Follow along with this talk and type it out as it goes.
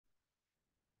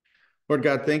Lord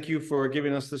God, thank you for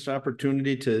giving us this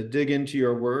opportunity to dig into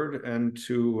your word and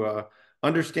to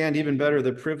understand even better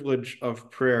the privilege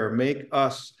of prayer. Make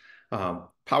us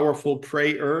powerful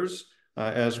prayers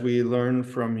as we learn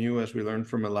from you, as we learn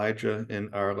from Elijah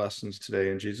in our lessons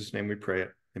today. In Jesus' name we pray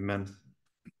it. Amen.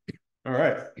 All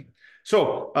right.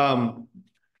 So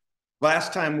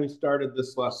last time we started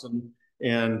this lesson,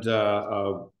 and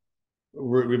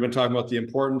we've been talking about the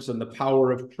importance and the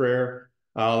power of prayer.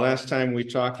 Last time we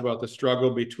talked about the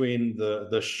struggle between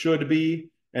the should be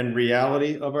and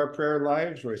reality of our prayer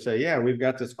lives, where we say, yeah, we've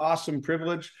got this awesome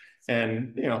privilege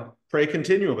and, pray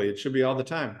continually. It should be all the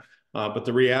time. But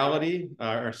the reality,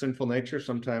 our sinful nature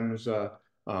sometimes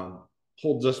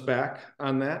holds us back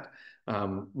on that.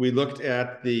 We looked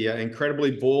at the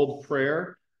incredibly bold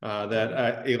prayer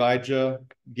that Elijah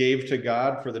gave to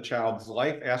God for the child's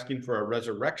life, asking for a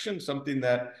resurrection, something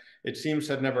that it seems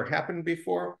had never happened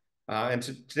before. And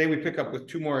today we pick up with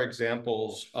two more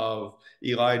examples of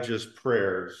Elijah's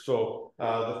prayers. So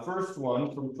the first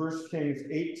one from 1 Kings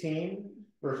 18,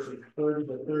 verses 30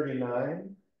 to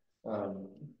 39.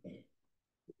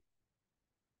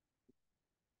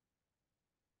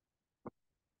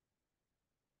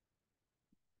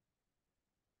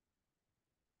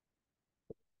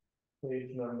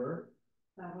 Page number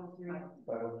 503.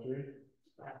 503.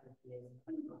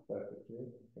 503.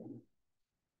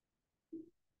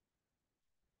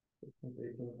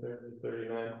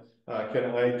 39. Can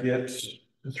I get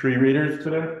 3 readers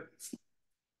today?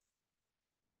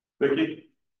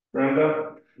 Vicki,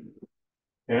 Brenda,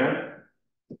 and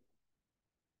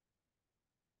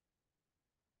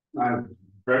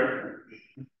Greg.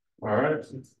 All right.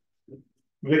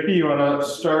 Vicki, you want to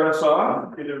start us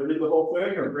off? Either read the whole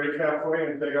thing or break halfway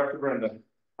and take off to Brenda.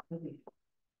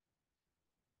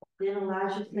 Then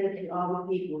Elijah said to all the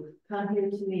people, "Come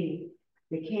here to me."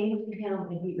 They came to him,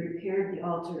 and he repaired the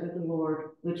altar of the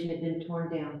Lord, which had been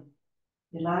torn down.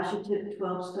 Elijah took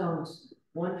 12 stones,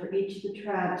 one for each of the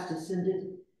tribes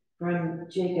descended from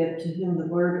Jacob, to whom the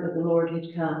word of the Lord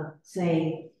had come,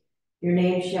 saying, "Your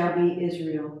name shall be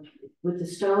Israel." With the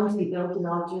stones he built an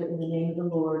altar in the name of the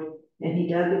Lord, and he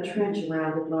dug a trench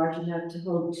around it large enough to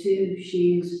hold 2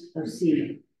 sheaves of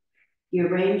seed. He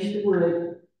arranged the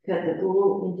wood, cut the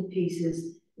bull into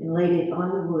pieces, and laid it on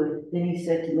the wood. Then he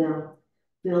said to them,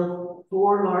 "Fill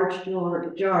 4 large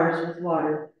jars with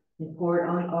water and pour it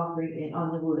on the offering and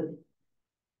on the wood."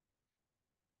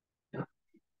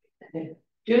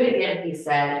 Do it again, he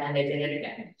said, and they did it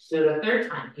again. So the 3rd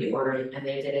time he ordered, and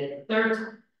they did it the 3rd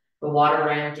time. The water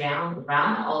ran down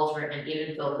around the altar and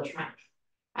even filled the trench.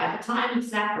 At the time of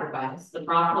sacrifice, the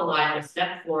prophet Elijah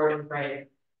stepped forward and prayed,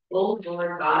 "O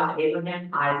Lord God of Abraham,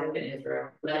 Isaac, and Israel,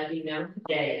 let it be known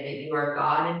today that you are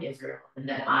God in Israel, and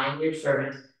that I am your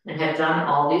servant, and have done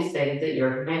all these things at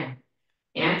your command.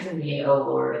 Answer me, O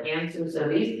Lord, answer, so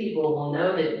these people will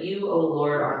know that you, O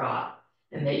Lord, are God,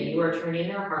 and that you are turning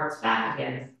their hearts back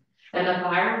again." And the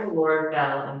fire of the Lord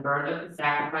fell and burned up the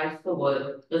sacrifice, the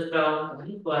wood, the stones, and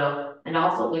the soil, and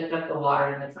also licked up the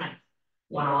water in the trench.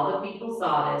 When all the people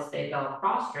saw this, they fell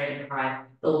prostrate and cried,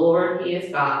 "The Lord, he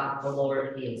is God, the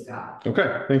Lord, he is God."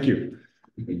 Okay, thank you.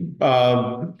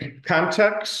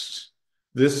 Context.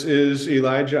 This is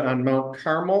Elijah on Mount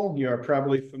Carmel. You are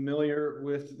probably familiar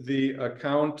with the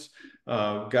account.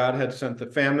 God had sent the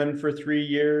famine for 3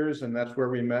 years, and that's where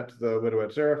we met the widow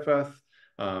at Zarephath.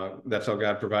 That's how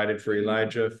God provided for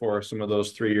Elijah for some of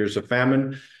those 3 years of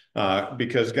famine,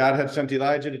 because God had sent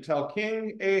Elijah to tell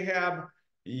King Ahab,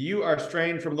 "You are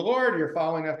straying from the Lord. You're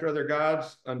following after other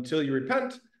gods until you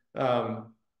repent.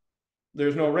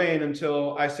 There's no rain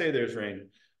until I say there's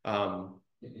rain,"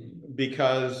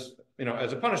 because,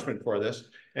 as a punishment for this.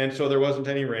 And so there wasn't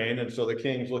any rain. And so the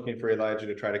king's looking for Elijah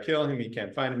to try to kill him. He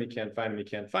can't find him. He can't find him. He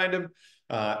can't find him.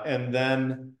 And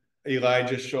then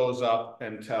Elijah shows up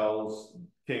and tells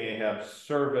King Ahab's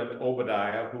servant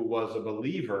Obadiah, who was a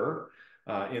believer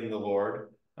in the Lord,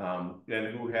 and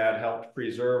who had helped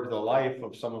preserve the life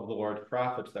of some of the Lord's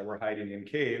prophets that were hiding in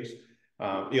caves.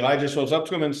 Elijah shows up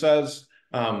to him and says,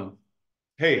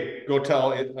 "Hey, go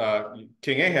tell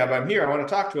King Ahab I'm here. I want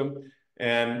to talk to him."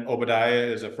 And Obadiah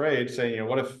is afraid, saying,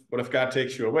 what if God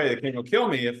takes you away? The king will kill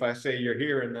me if I say you're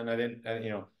here and then I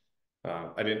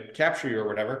didn't capture you or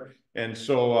whatever. And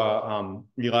so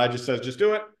Elijah says, "Just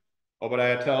do it."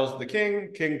 Obadiah tells the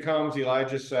king. King comes.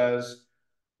 Elijah says,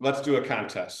 "Let's do a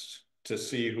contest to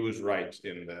see who's right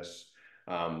in this.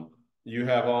 You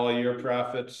have all your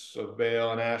prophets of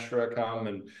Baal and Asherah come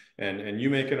and you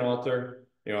make an altar."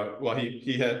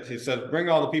 He said, "Bring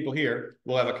all the people here.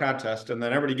 We'll have a contest." And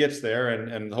then everybody gets there,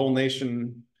 and the whole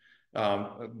nation,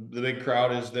 the big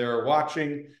crowd is there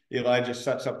watching. Elijah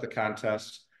sets up the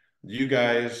contest. you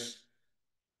guys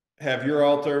have your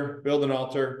altar, build an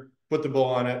altar, put the bull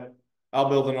on it. I'll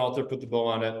build an altar, put the bull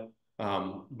on it.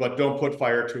 But don't put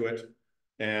fire to it.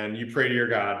 And you pray to your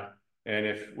God. And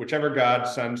if whichever God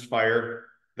sends fire,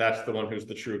 that's the one who's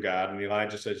the true God. And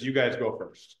Elijah says, you guys go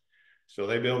first. So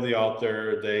they build the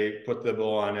altar, they put the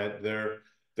bull on it,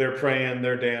 they're praying,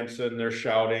 they're dancing, they're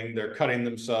shouting, they're cutting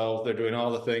themselves, they're doing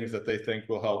all the things that they think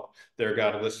will help their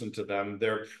God listen to them.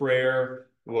 Their prayer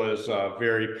was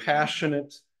very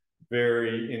passionate,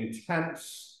 very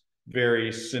intense,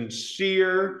 very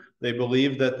sincere. They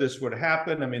believed that this would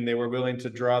happen. I mean, they were willing to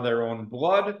draw their own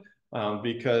blood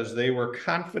because they were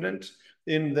confident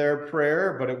in their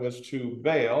prayer, but it was to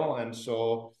Baal, and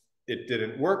so it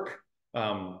didn't work.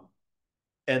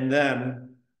 And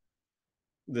then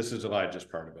this is Elijah's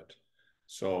part of it.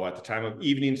 So at the time of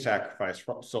evening sacrifice,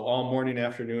 so all morning,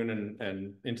 afternoon,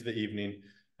 and into the evening,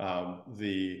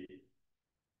 the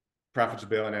prophets of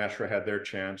Baal and Asherah had their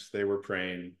chance. They were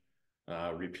praying,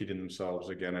 repeating themselves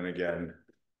again and again,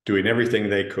 doing everything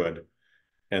they could.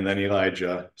 And then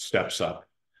Elijah steps up.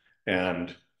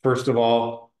 And first of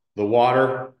all, the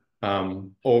water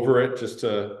over it, just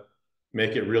to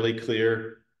make it really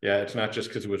clear. Yeah, it's not just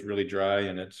because it was really dry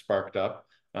and it sparked up.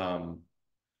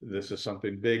 This is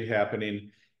something big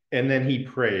happening. And then he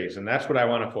prays, and that's what I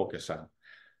want to focus on.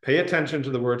 Pay attention to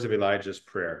the words of Elijah's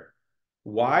prayer.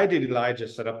 Why did Elijah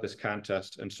set up this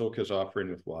contest and soak his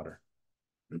offering with water?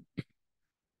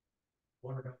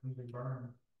 Water got really burned.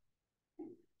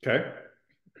 Okay.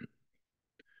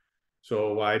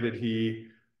 So why did he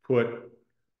put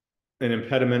an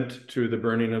impediment to the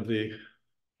burning of the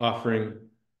offering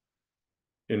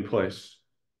in place?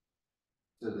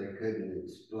 So they couldn't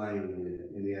explain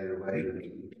it any other way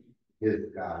than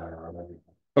his God already.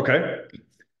 Okay.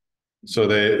 So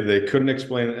they couldn't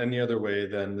explain it any other way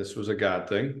than this was a God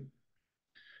thing.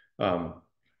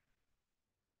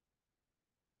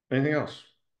 Anything else?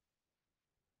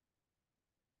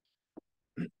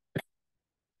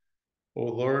 O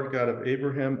Lord God of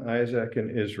Abraham, Isaac,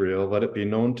 and Israel, let it be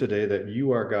known today that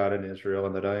you are God in Israel,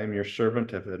 and that I am your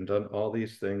servant, have done all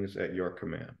these things at your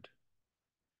command.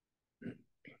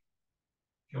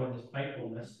 Showing his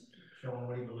faithfulness, showing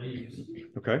what he believes.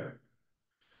 Okay.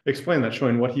 Explain that,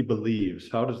 showing what he believes.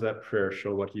 How does that prayer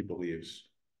show what he believes?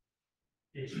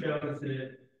 It shows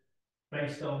that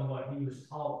based on what he was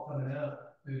taught coming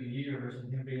up through the years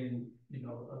and him being,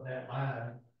 of that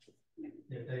line,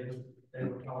 that they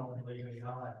were taught to believe in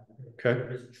God. Okay.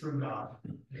 It's a true God.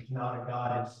 It's not a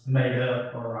God that's made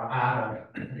up or an idol.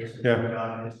 It's a true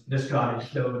God. This God is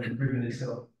showed and proven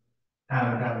itself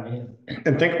time and time again.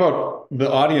 And think about the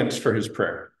audience for his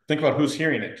prayer. Think about who's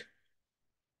hearing it.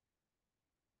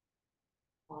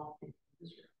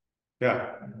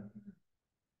 Yeah.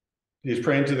 He's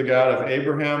praying to the God of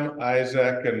Abraham,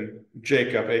 Isaac, and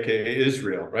Jacob, aka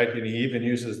Israel, right? And he even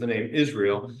uses the name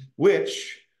Israel,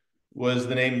 which was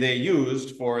the name they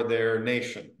used for their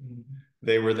nation.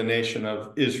 They were the nation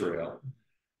of Israel.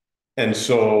 And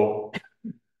so,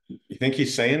 you think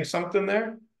he's saying something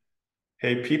there?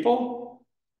 Hey, people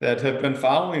that have been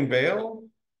following Baal,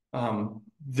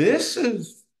 this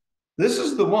is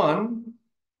the one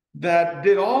that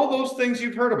did all those things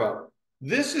you've heard about.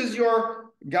 This is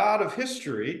your God of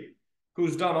history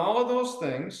who's done all of those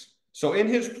things. So in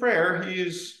his prayer,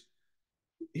 he's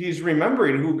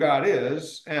remembering who God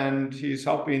is, and he's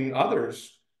helping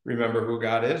others remember who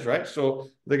God is, right? So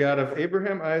the God of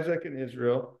Abraham, Isaac, and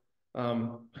Israel.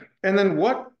 And then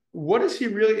what is he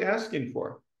really asking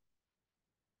for?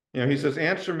 He says,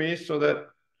 answer me so that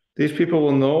these people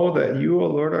will know that you, O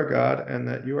Lord, are God, and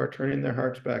that you are turning their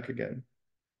hearts back again.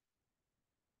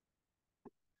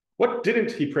 What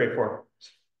didn't he pray for?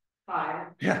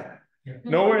 Fire. Yeah.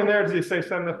 Nowhere in there does he say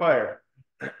send the fire.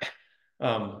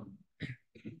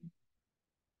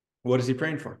 What is he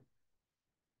praying for?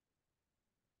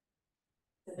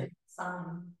 The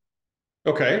sign.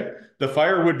 Okay. The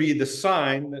fire would be the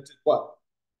sign that what?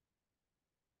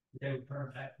 They would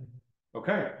turn back.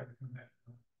 Okay.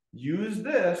 Use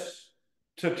this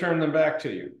to turn them back to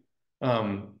you.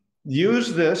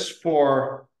 Use this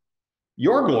for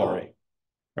your glory,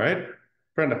 right?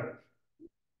 Brenda.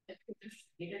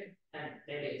 He didn't, and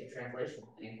maybe it's a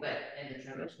translational thing, but in the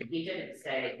translation, he didn't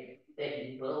say that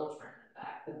you will turn them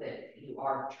back, but that you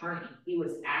are turning. He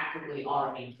was actively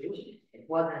already doing it. It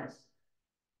wasn't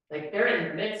like they're in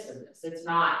the midst of this. It's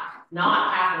not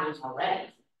happening already.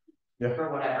 Yeah.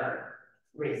 For whatever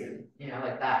reason,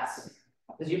 like that's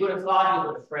because you would have thought he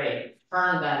would have prayed,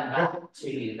 turn them back to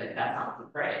you, but that's not what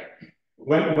he prayed.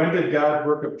 When did God's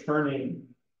work of turning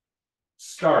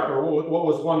start, or what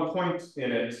was one point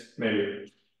in it,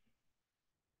 maybe?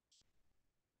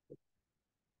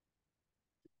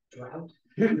 drought.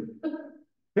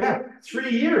 Yeah, 3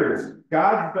 years.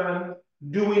 God's been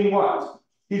doing what?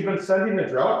 He's been sending the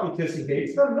drought because he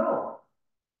hates them? No.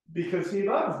 Because he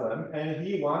loves them and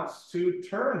he wants to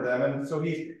turn them. And so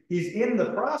he's in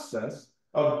the process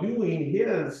of doing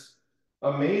his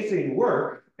amazing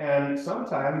work. And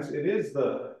sometimes it is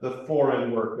the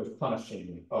foreign work of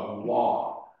punishing, of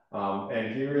law.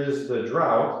 And here is the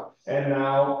drought. And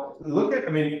now look at,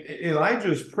 I mean,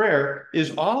 Elijah's prayer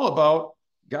is all about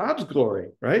God's glory,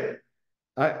 right?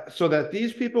 So that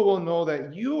these people will know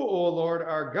that you, O Lord,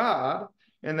 are God,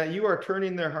 and that you are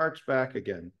turning their hearts back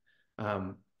again.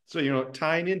 So,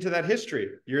 tying into that history,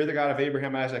 you're the God of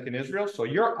Abraham, Isaac, and Israel. So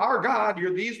you're our God.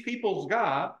 You're these people's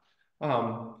God.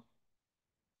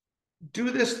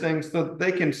 Do this thing so that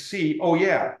they can see, oh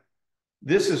yeah,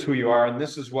 this is who you are, and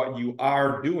this is what you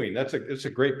are doing. It's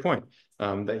a great point,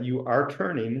 that you are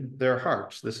turning their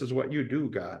hearts. This is what you do,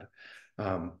 God.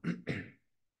 Let's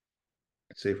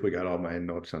see if we got all my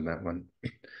notes on that one.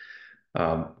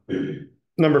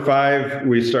 Number 5,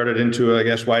 we started into, I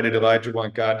guess, why did Elijah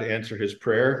want God to answer his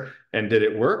prayer, and did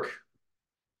it work?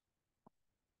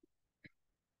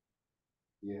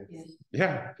 Yes.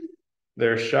 Yeah,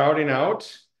 they're shouting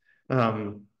out,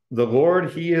 the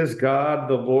Lord, he is God,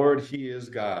 the Lord, he is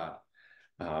God.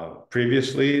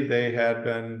 Previously, they had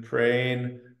been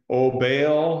praying, O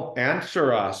Baal,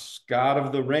 answer us, God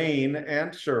of the rain,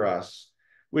 answer us,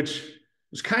 which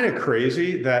is kind of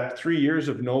crazy that 3 years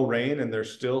of no rain and they're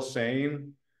still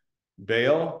saying,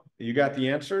 Baal, you got the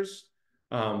answers.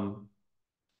 Think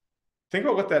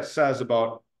about what that says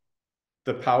about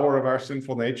the power of our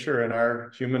sinful nature and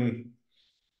our human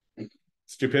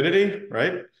stupidity,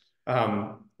 right?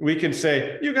 We can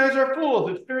say, you guys are fools.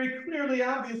 It's very clearly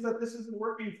obvious that this isn't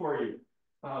working for you.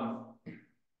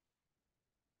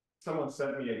 Someone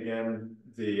sent me again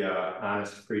the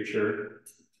Honest Preacher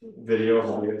video.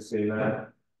 Have you guys seen that?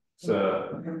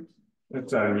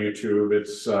 It's on YouTube.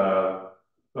 It's a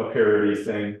parody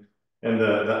thing. And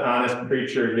the Honest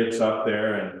Preacher gets up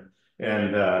there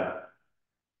and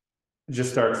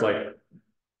just starts like,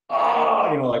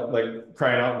 like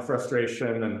crying out in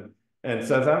frustration and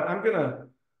says, I'm gonna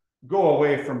go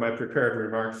away from my prepared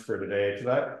remarks for today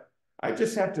because I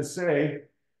just have to say,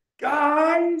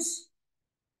 guys,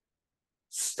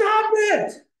 stop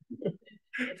it.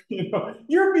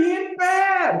 You're being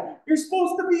bad. You're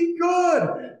supposed to be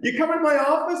good. You come in my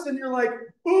office and you're like,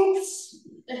 oops,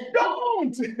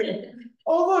 don't.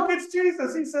 Oh, look, it's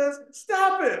Jesus. He says,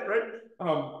 stop it, right?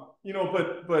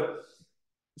 But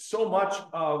so much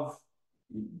of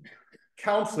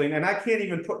counseling, and I can't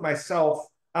even put myself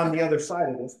on the other side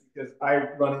of this because I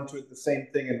run into it the same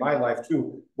thing in my life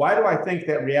too. Why do I think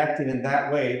that reacting in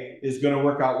that way is going to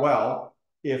work out well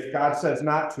if God says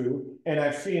not to? And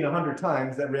I've seen 100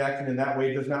 times that reacting in that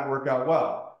way does not work out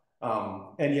well.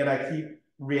 And yet I keep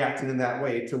reacting in that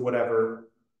way to whatever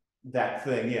that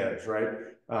thing is, right?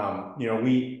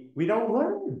 We don't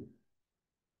learn.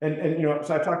 And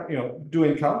so I talk,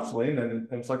 doing counseling and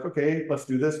it's like, okay, let's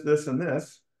do this, this, and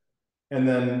this. And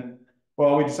then,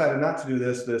 well, we decided not to do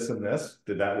this, this, and this.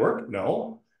 Did that work?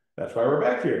 No. That's why we're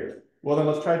back here. Well, then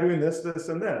let's try doing this, this,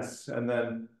 and this. And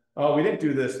then, oh, we didn't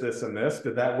do this, this, and this.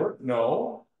 Did that work?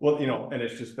 No. Well, and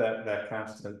it's just that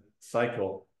constant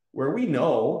cycle where we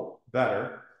know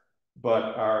better,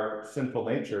 but our sinful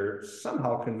nature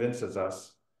somehow convinces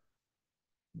us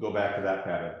go back to that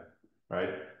pattern, right?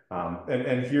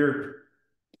 And here,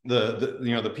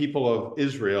 the people of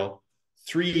Israel,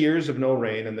 3 years of no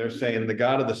rain, and they're saying the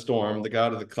God of the storm, the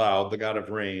God of the cloud, the God of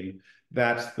rain,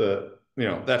 that's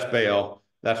that's Baal.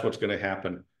 That's what's going to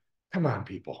happen. Come on,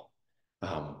 people.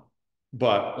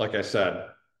 But like I said,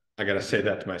 I got to say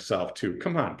that to myself too.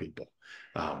 Come on, people.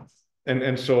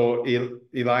 And so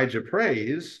Elijah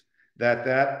prays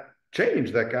that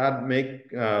change, that God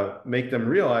make them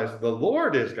realize the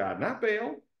Lord is God, not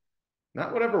Baal,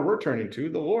 not whatever we're turning to.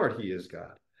 The Lord, he is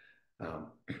God.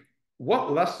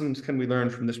 What lessons can we learn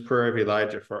from this prayer of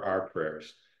Elijah for our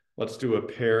prayers? Let's do a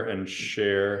pair and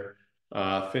share.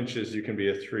 Finches, you can be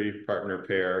a 3-partner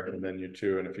pair, and then you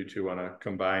two, and if you two want to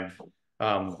combine,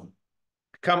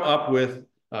 come up with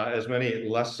as many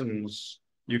lessons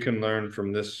you can learn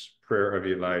from this prayer of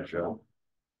Elijah.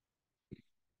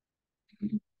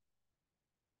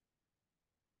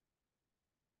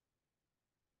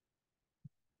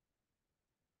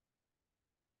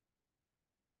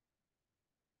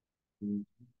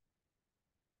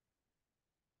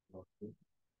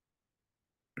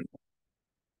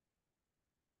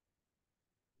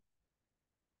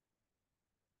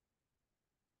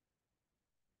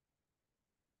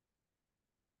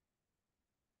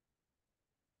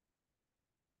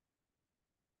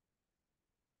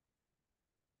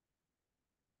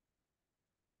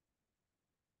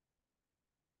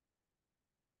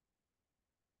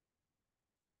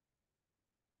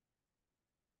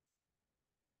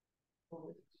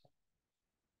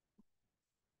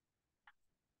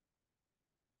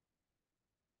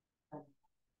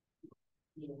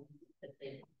 You know, that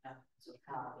they have, so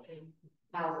how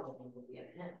will be a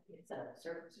pen instead of a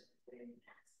service.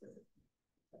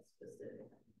 That's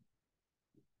specific.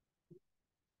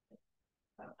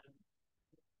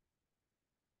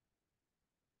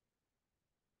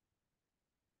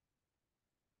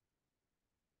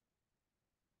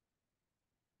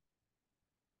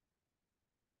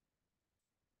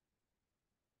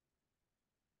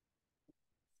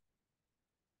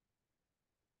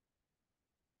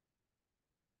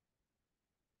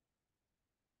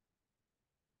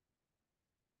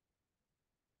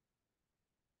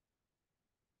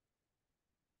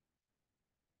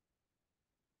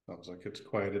 Sounds like it's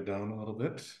quieted down a little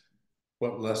bit.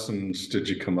 What lessons did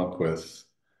you come up with?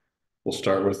 We'll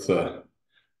start with the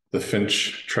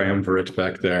Finch triumvirate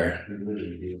back there.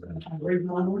 Pray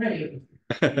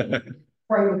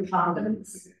with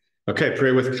confidence. Okay,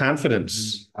 pray with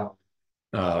confidence.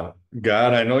 God,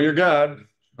 I know you're God.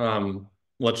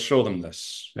 Let's show them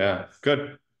this. Yeah,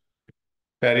 good.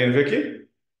 Patty and Vicky?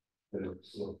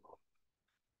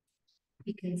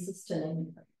 Be consistent.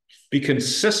 Be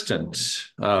consistent.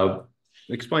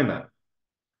 Explain that.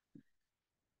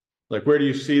 Like, where do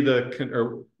you see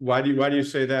or why do you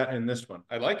say that in this one?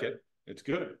 I like it. It's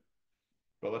good.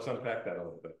 But let's unpack that a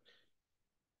little bit.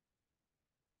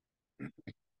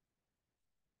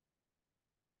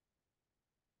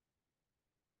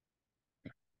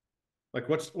 Like,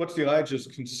 what's Elijah's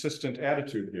consistent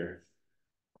attitude here?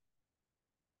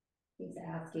 He's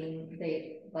asking,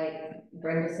 like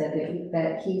Brenda said,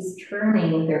 that he's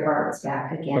turning their hearts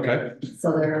back again. Okay.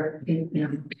 So they're,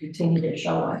 continue to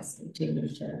show us, continue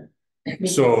to be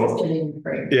consistent in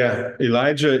prayer. Yeah,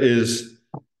 Elijah is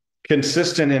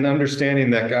consistent in understanding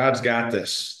that God's got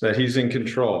this, that he's in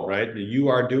control, right? You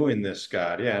are doing this,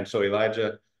 God. Yeah, and so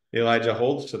Elijah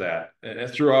holds to that. And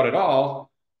throughout it all,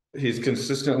 he's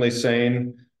consistently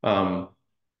saying,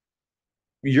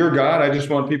 you're God, I just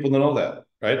want people to know that,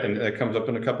 right? And it comes up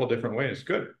in a couple of different ways.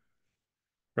 Good.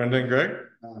 Brenda and Greg?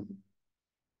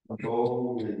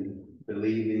 Bold and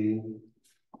believing.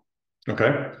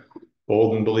 Okay.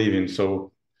 Bold and believing.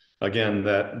 So again,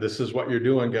 that this is what you're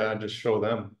doing, God, just show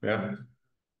them. Yeah.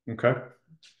 Okay.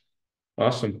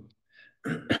 Awesome.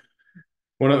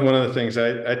 One of the things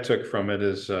I took from it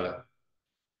is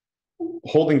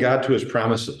holding God to his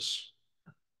promises.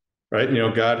 Right? You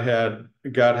know, God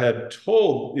had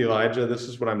told Elijah, this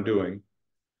is what I'm doing.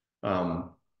 I'm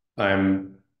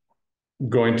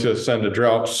going to send a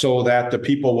drought so that the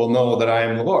people will know that I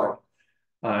am the Lord.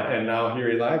 And now here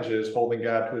Elijah is holding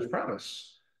God to his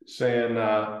promise, saying,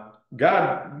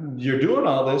 God, you're doing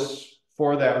all this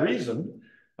for that reason.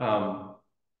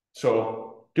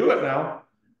 So do it now.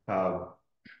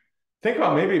 Think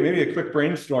about maybe a quick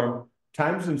brainstorm.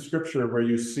 Times in scripture where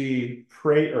you see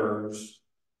prayers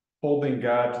holding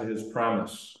God to his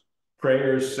promise.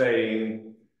 Prayers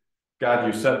saying, God,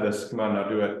 you said this. Come on, now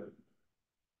do it.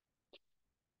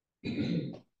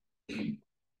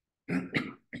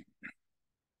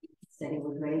 Said he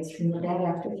would raise from the dead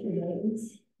after 3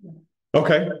 days.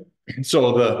 Okay.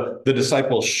 So the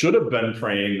disciples should have been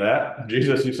praying that.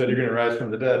 Jesus, you said you're going to rise from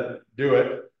the dead. Do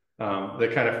it. They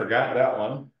kind of forgot that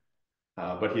one.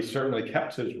 But he certainly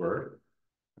kept his word.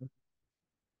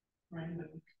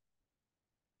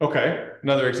 Okay.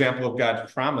 Another example of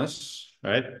God's promise,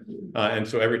 right? And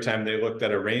so every time they looked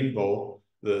at a rainbow,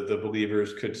 the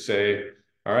believers could say,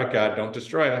 all right, God, don't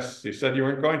destroy us. You said you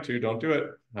weren't going to. Don't do it.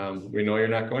 We know you're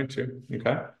not going to.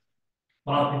 Okay. A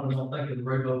lot of people don't think of the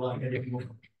rainbow like that anymore.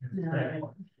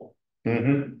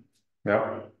 Mm-hmm.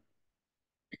 Yeah.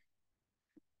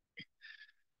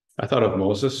 I thought of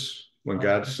Moses when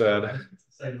God said,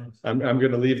 I'm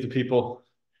going to leave the people.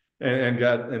 And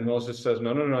Moses says,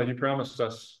 no, you promised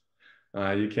us.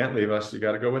 You can't leave us. You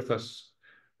got to go with us.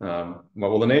 What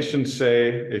will the nations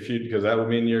say because that would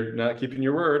mean you're not keeping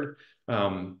your word.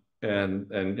 And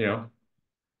you know,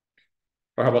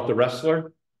 or how about the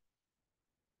wrestler?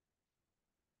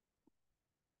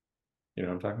 You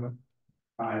know what I'm talking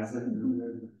about?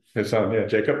 His son, yeah,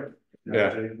 Jacob.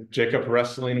 Yeah, Jacob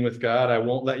wrestling with God. I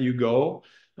won't let you go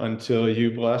until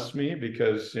you bless me,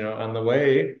 because, you know, on the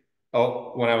way,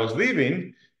 when I was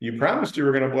leaving, you promised you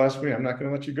were going to bless me. I'm not going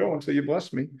to let you go until you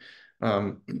bless me.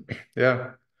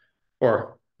 Yeah.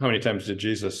 Or how many times did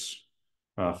Jesus,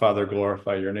 Father,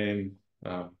 glorify your name?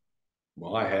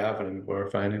 Well, I have, and I'm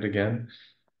glorifying it again.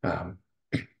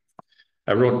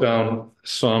 I wrote down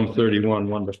Psalm 31,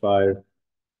 1-5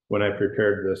 when I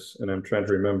prepared this, and I'm trying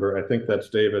to remember. I think that's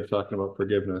David talking about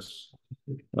forgiveness.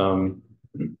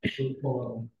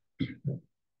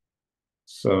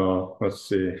 So let's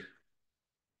see.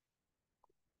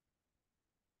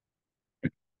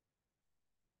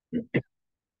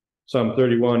 Psalm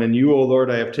 31, in you, O Lord,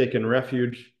 I have taken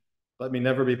refuge. Let me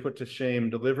never be put to shame.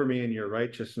 Deliver me in your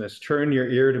righteousness. Turn your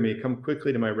ear to me. Come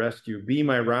quickly to my rescue. Be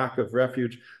my rock of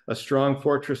refuge, a strong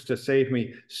fortress to save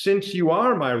me. Since you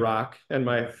are my rock and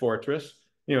my fortress,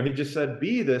 he just said,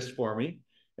 be this for me.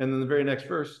 And then the very next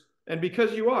verse, and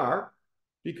because you are,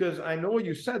 because I know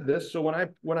you said this, so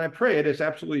when I pray it, it's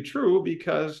absolutely true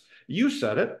because you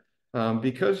said it,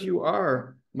 because you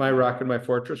are my rock and my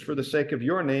fortress, for the sake of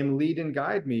your name, lead and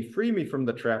guide me, free me from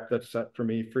the trap that's set for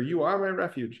me, for you are my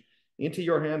refuge. Into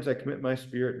your hands I commit my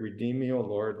spirit. Redeem me, O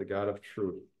Lord, the God of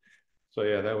truth. So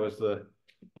yeah, that was the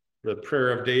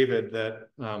prayer of David that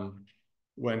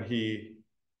when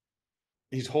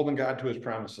he's holding God to his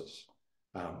promises.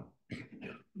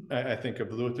 I think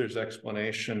of Luther's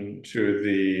explanation to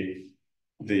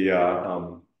the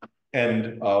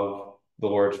end of the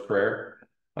Lord's Prayer,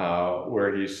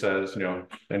 where he says,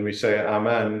 and we say,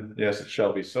 Amen, yes, it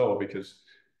shall be so, because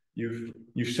you've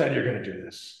said you're going to do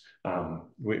this.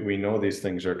 We know these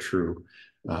things are true.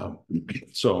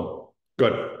 So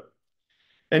good.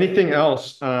 Anything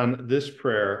else on this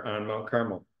prayer on Mount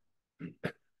Carmel?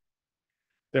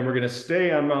 Then we're going to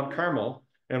stay on Mount Carmel,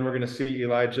 and we're going to see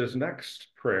Elijah's next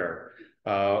prayer.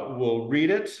 We'll read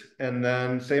it, and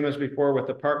then same as before with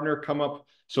the partner, come up.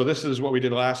 So this is what we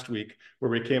did last week,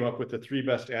 where we came up with the 3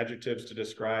 best adjectives to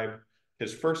describe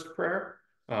his first prayer,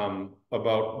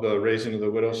 about the raising of the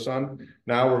widow's son.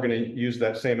 Now we're going to use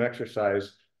that same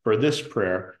exercise for this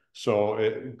prayer. So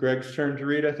Greg's turn to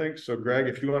read, I think. So Greg,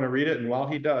 if you want to read it, and while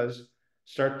he does,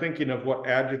 start thinking of what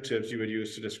adjectives you would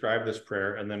use to describe this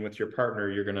prayer. And then with your partner,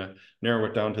 you're going to narrow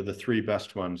it down to the 3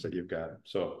 best ones that you've got.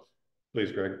 So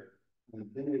please, Greg. And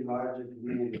then Elijah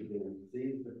commanded them,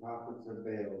 seize the prophets of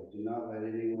Baal. Do not let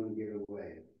anyone get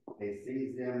away. They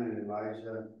seized them, and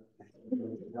Elijah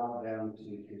got down to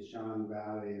Kishon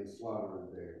Valley and slaughtered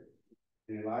there.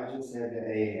 And Elijah said to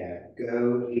Ahab,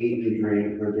 go eat and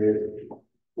drink, for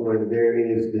there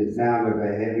is the sound of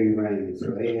a heavy rain.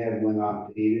 So Ahab went off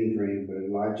to eat and drink, but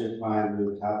Elijah climbed to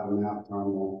the top of Mount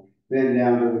Carmel, bent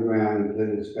down to the ground, and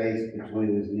put his face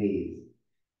between his knees.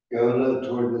 Go look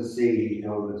toward the sea, he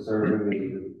told the servant,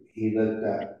 and he looked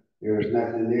up. There was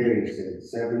nothing there, he said.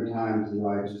 7 times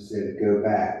Elijah said, go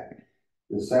back.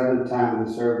 The 7th time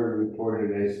the servant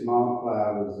reported a small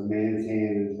cloud as a man's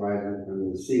hand is rising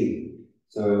from the sea.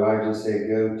 So Elijah said,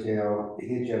 go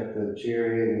hitch up the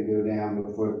chariot and go down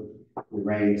before the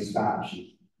rain stops.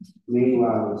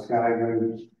 Meanwhile, the sky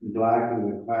grew black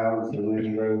and the clouds, the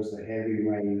wind rose, the heavy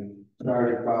rain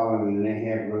started falling, and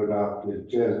Ahab rode off to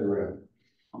Jezreel.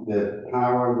 The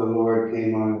power of the Lord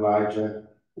came on Elijah,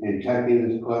 and tucking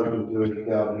his cloak into his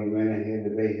belt, he ran ahead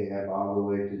of Ahab all the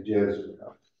way to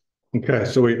Jezreel. Okay,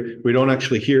 so we don't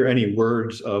actually hear any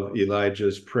words of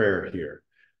Elijah's prayer here,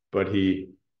 but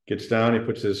he gets down, he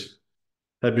puts his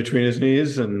head between his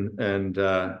knees, and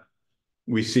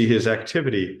we see his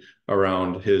activity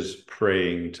around his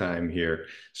praying time here.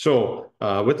 So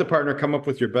with the partner, come up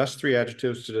with your best 3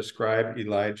 adjectives to describe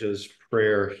Elijah's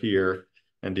prayer here,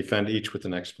 and defend each with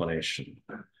an explanation.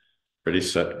 Ready,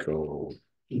 set, go.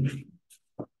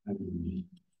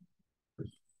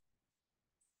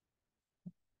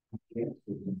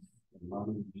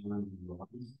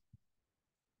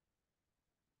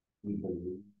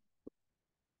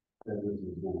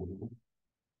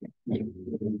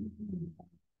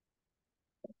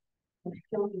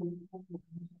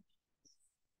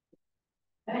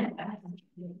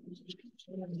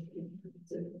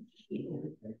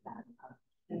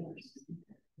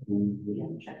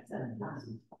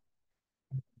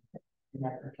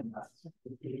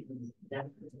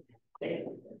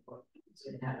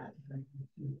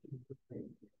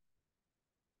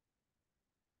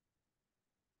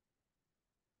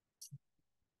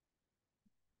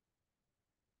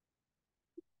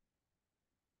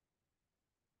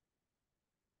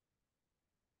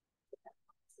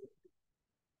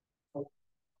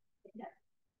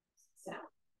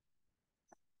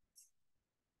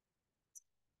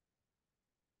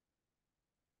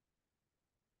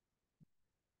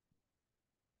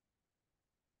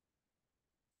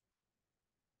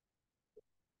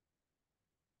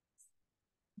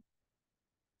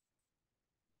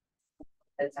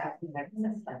 That's actually next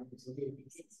time to do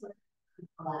this.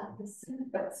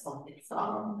 That's something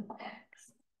song.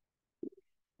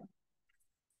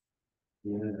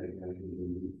 Yeah, I can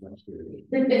be frustrated.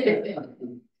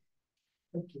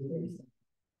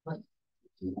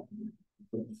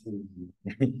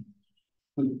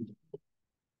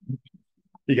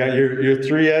 You got your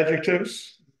 3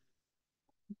 adjectives?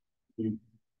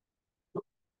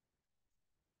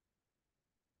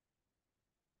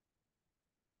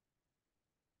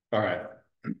 All right.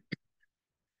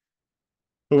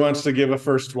 Who wants to give a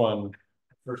first one?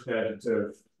 First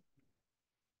adjective.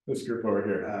 This group over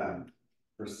here.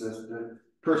 Persistent.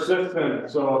 Persistent.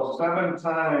 So 7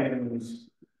 times.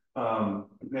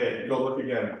 Hey, go look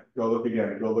again. Go look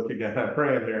again. Go look again. I'm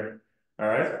praying here. All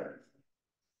right.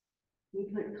 We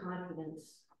put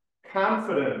confidence.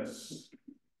 Confidence.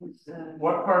 It's,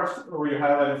 What parts were you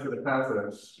highlighting for the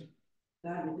confidence?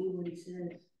 God will do what he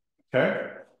says.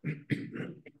 Okay.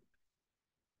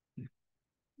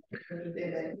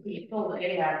 He told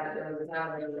Ahab that there was a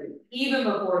family, even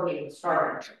before he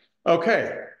started.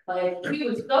 Okay. Like, he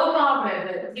was so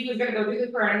confident that he was gonna go do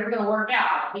this prayer and it was gonna work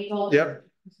out. He told. Yep.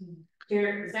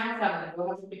 Here, the sound's coming, go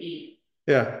have something to eat.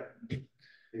 Yeah.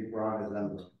 He brought his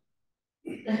umbrella.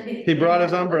 He brought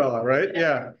his umbrella, right?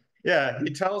 Yeah. Yeah. He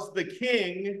tells the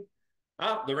king,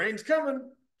 oh, the rain's coming.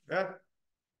 Yeah.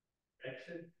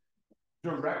 Direction.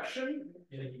 Direction?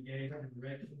 Yeah, he gave him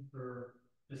direction for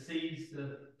the seas,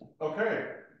 the. Okay.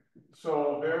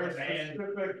 So very Man.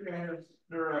 specific in his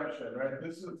direction, right?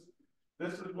 This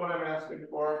is what I'm asking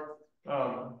for.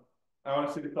 I want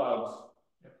to see the clouds.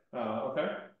 Okay.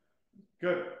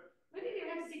 Good. We didn't even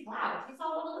have to see clouds, he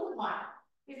saw one little cloud.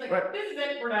 He's like, Right. this is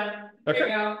it, we're done, here Okay.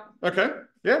 you go. Okay.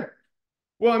 Yeah.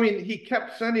 Well, I mean, he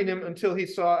kept sending him until he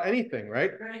saw anything,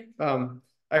 right? Right.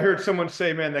 I heard someone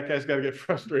say, man, that guy's got to get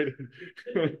frustrated.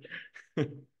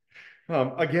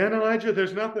 Again, Elijah,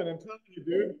 there's nothing. I'm telling you,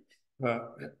 dude.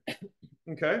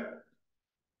 Okay.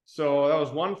 So that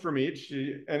was 1 from each.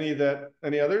 Any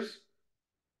others?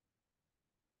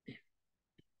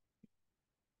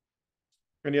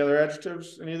 Any other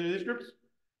adjectives? Any of these groups?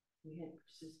 We had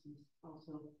persistence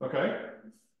also. Okay.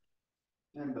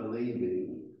 And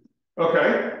believing.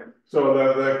 Okay. So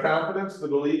the confidence, the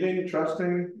believing,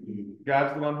 trusting,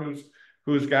 God's the one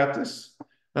who's got this.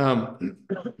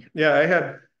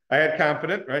 Yeah, I had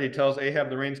confident, right? He tells Ahab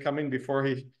the rain's coming before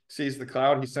he sees the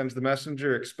cloud. He sends the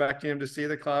messenger expecting him to see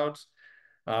the clouds.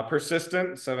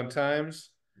 Persistent 7 times.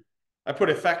 I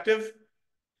put effective.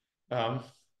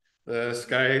 The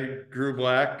sky grew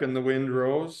black and the wind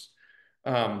rose.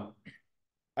 I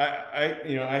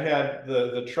had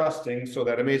the trusting, so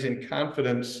that amazing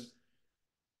confidence.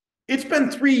 It's been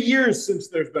 3 years since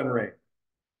there's been rain.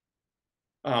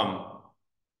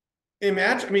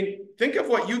 Imagine, I mean, think of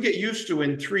what you get used to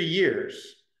in 3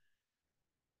 years.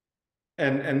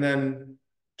 And then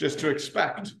just to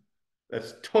expect,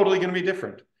 that's totally going to be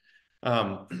different.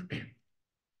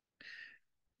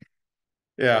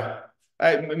 Yeah.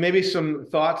 Maybe some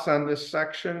thoughts on this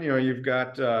section. You've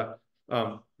got,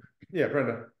 yeah,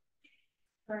 Brenda.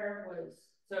 Prayer was,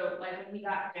 so like when he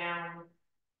got down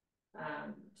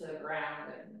to the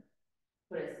ground and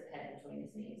put his head between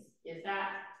his knees, is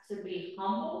that to be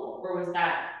humble or was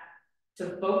that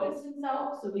to focus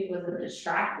himself so he wasn't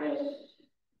distracted?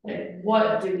 Like,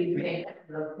 what do we think at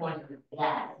the point of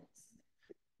that?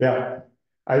 Yeah,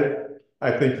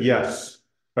 I think yes,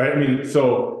 right? I mean,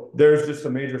 so there's just a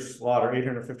major slaughter.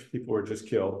 850 people were just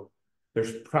killed.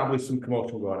 There's probably some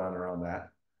commotion going on around that.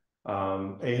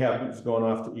 Ahab is going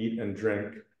off to eat and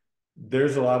drink.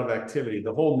 There's a lot of activity.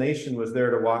 The whole nation was there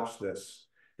to watch this.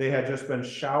 They had just been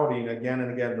shouting again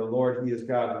and again, the Lord, he is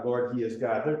God, the Lord, he is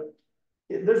God.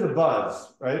 There's a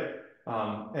buzz, right?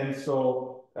 And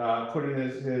so putting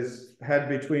his head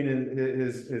between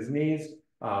his knees,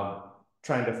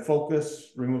 trying to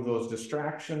focus, remove those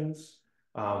distractions,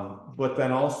 but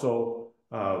then also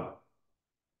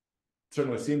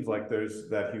certainly seems like there's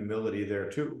that humility there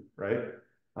too, right?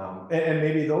 And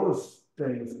maybe those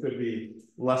things could be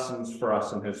lessons for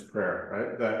us in his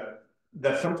prayer, right?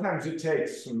 That sometimes it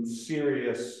takes some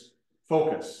serious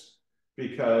focus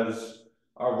because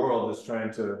our world is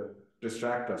trying to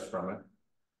distract us from it.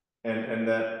 And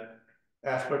that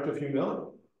aspect of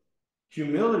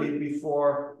humility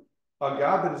before a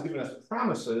God that has given us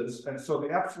promises. And so the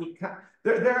absolute,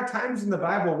 there are times in the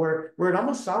Bible where it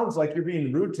almost sounds like you're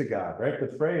being rude to God, right? The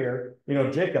prayer,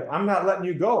 Jacob, I'm not letting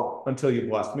you go until you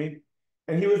bless me.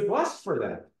 And he was blessed for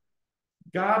that.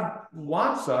 God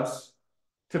wants us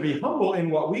to be humble in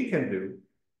what we can do,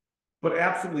 but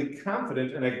absolutely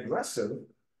confident and aggressive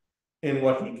in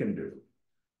what he can do.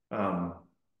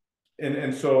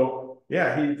 And so,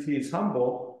 yeah, he's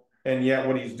humble, and yet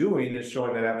what he's doing is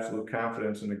showing that absolute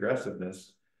confidence and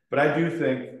aggressiveness. But I do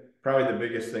think probably the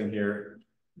biggest thing here,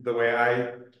 the way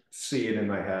I see it in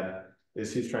my head,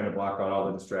 is he's trying to block out all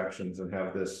the distractions and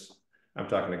have this, I'm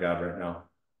talking to God right now.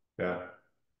 Yeah.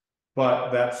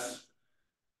 But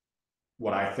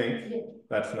what I think.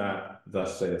 That's not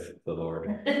thus saith the Lord.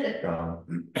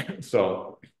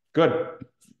 So good.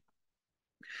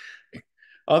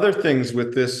 Other things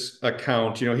with this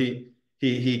account, you know,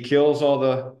 he kills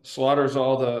slaughters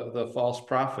all the false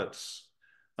prophets.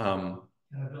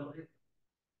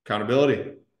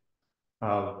 Accountability.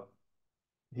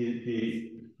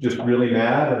 He just really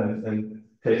mad and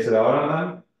takes it out on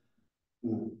them.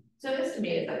 So this to me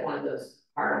is like one of those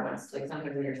hard ones, like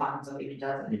sometimes when you're talking to somebody who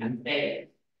doesn't have faith,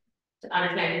 to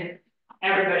understand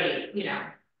everybody, you know,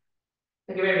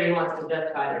 like everybody wants to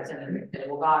justify their sin and say,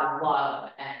 well, God is love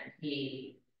and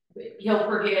he'll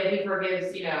forgive, he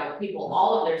forgives, you know, people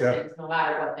all of their sins, no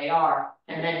matter what they are.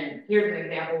 And then here's an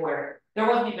example where there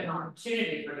wasn't even an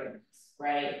opportunity for forgiveness,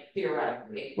 right?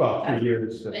 Theoretically. Well, for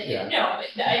years. Yeah.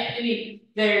 No, I mean,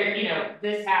 there, you know,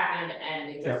 this happened and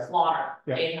they just slaughtered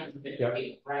 850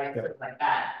 people, right? So like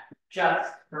that,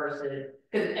 just versus,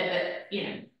 because you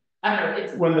know, I don't know,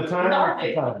 it's when the time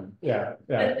is the time. Yeah.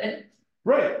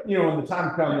 Right. You know, when the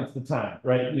time comes, it's the time,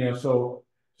 right? You know, so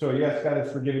yes, God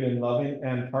is forgiving and loving,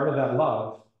 and part of that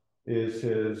love is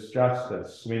his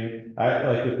justice. I mean, I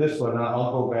like with this one,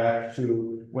 I'll go back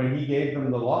to when he gave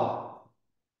them the law.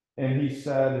 And he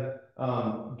said,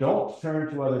 don't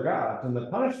turn to other gods. And the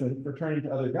punishment for turning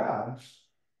to other gods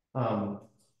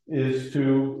is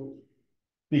to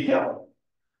be killed.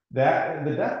 That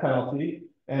the death penalty,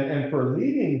 and for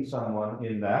leading someone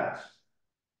in that,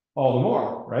 all the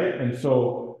more, right? And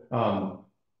so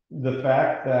the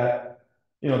fact that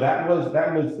you know that was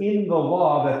in the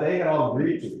law that they had all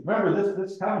agreed to. Remember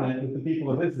this covenant with the people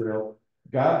of Israel.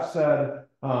 God said,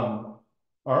 all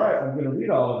right, I'm going to read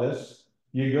all of this.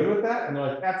 You good with that? And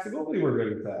they're like, absolutely, we're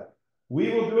good with that.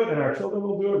 We will do it, and our children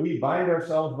will do it. We bind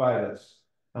ourselves by this.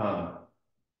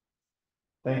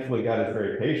 Thankfully, God is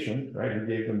very patient, right? He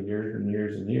gave them years and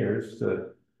years and years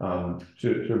to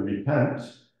repent.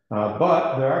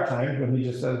 But there are times when he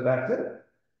just says, that's it.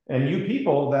 And you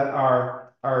people that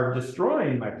are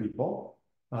destroying my people,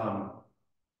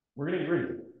 we're going to get rid of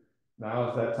you. Now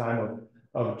is that time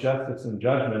of justice and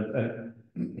judgment. And,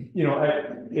 you know,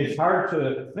 it's hard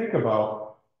to think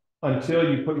about until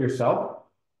you put yourself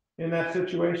in that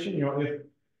situation. You know,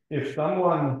 if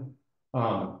someone,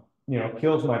 you know,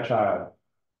 kills my child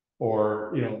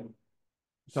or, you know,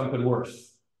 something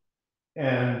worse,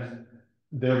 and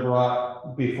they're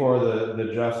brought before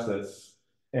the justice,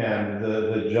 and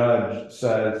the judge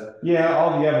says, yeah,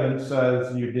 all the evidence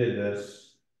says you did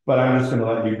this, but I'm just going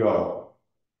to let you go.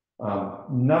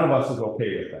 None of us is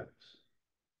okay with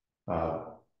that.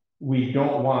 We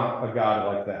don't want a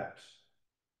God like that.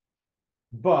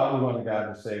 But we want a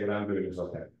God to say what I'm doing is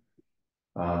okay.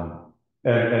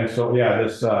 And so, yeah,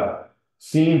 this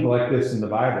scenes like this in the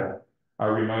Bible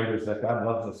are reminders that God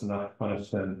loves us enough to punish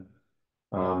sin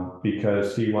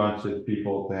because he wants his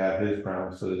people to have his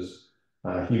promises.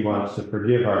 He wants to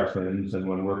forgive our sins, and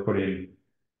when we're putting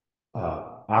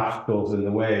obstacles in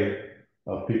the way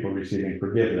of people receiving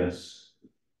forgiveness,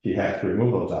 he has to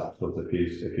remove those obstacles if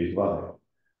he's loving.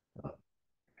 Does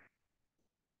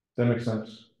that make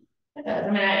sense? It does. I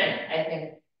mean, I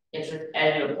think it's just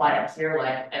as you apply it to your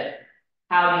life,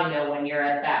 how do you know when you're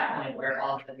at that point where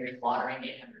all of a sudden you're slaughtering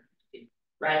 800 people,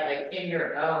 right? Like in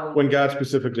your own. When God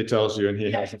specifically tells you, and he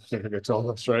hasn't specifically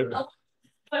told us, right?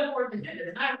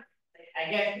 I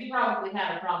guess we probably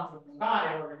had a promise from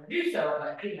God in order to do so,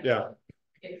 but you know, yeah,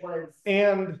 it was.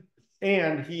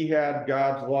 And he had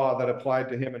God's law that applied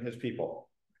to him and his people,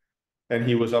 and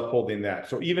he was upholding that.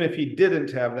 So even if he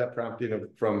didn't have that prompting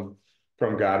from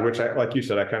God, which I, like you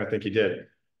said, I kind of think he did.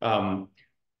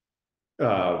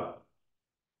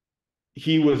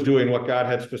 He was doing what God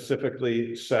had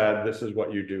specifically said, this is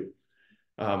what you do.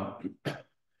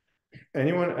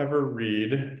 Anyone ever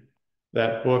read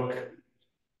that book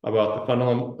about the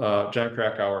fundamental, John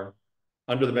Krakauer,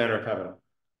 Under the Banner of Heaven,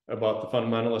 about the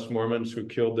fundamentalist Mormons who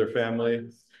killed their family?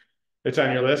 It's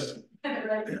on your list?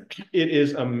 It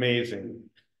is amazing.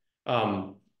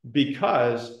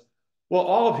 Because, well,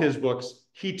 all of his books,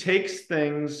 he takes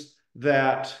things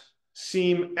that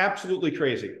seem absolutely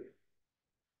crazy,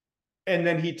 and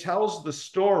then he tells the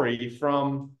story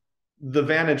from the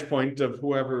vantage point of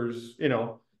whoever's, you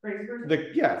know,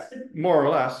 more or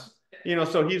less, you know.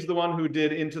 So he's the one who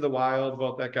did Into the Wild,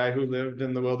 about that guy who lived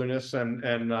in the wilderness, and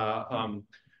the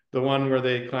one where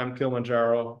they climbed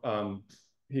Kilimanjaro.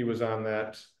 He was on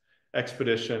that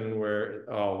expedition where,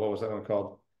 oh, what was that one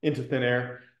called? Into Thin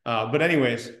Air. But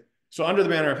anyways, so Under the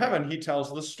Banner of Heaven, he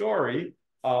tells the story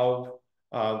of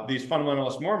these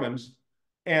fundamentalist Mormons,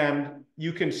 and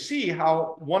you can see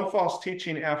how one false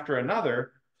teaching after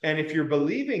another, and if you're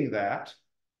believing that,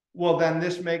 well, then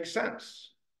this makes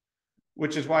sense.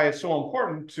 which is why it's so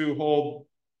important to hold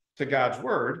to God's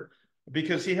word,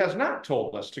 because he has not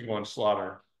told us to go and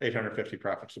slaughter 850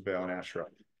 prophets of Baal and Asherah.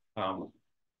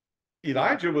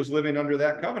 Elijah was living under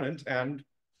that covenant and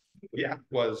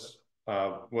was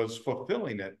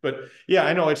fulfilling it. But yeah,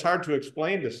 I know it's hard to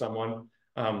explain to someone.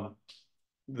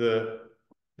 The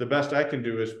best I can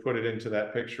do is put it into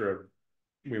that picture of,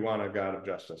 we want a God of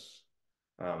justice.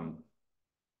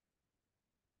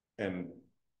 And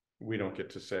we don't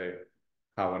get to say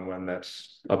how and when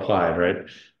that's applied, right?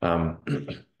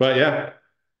 But yeah,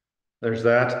 there's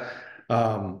that.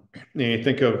 You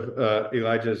think of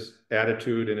Elijah's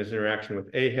attitude and his interaction with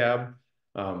Ahab.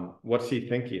 What's he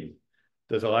thinking?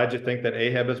 Does Elijah think that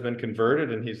Ahab has been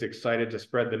converted and he's excited to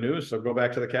spread the news? So go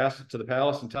back to the castle, to the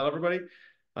palace, and tell everybody.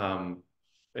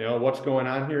 What's going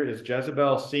on here? Is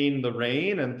Jezebel seeing the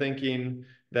rain and thinking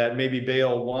that maybe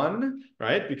Baal won,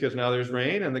 right? Because now there's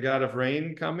rain and the God of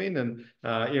rain coming. And,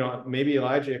 maybe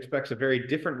Elijah expects a very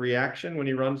different reaction when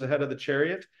he runs ahead of the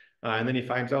chariot. And then he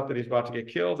finds out that he's about to get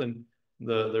killed. And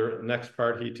the next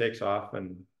part, he takes off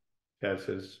and has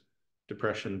his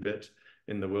depression bit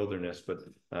in the wilderness. But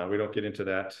we don't get into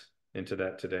that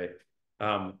today.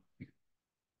 Number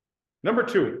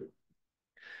 2.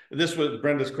 This was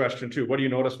Brenda's question too. What do you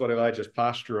notice about Elijah's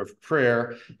posture of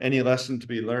prayer? Any lesson to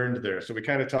be learned there? So we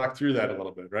kind of talked through that a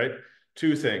little bit, right?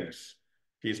 2 things.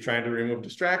 He's trying to remove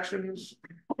distractions.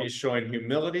 He's showing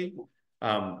humility.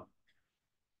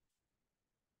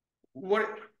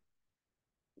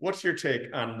 What's your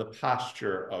take on the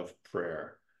posture of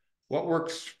prayer? What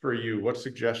works for you? What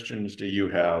suggestions do you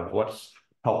have? What's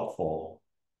helpful?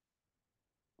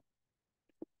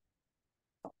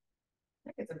 I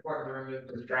think it's important to remove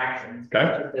distractions.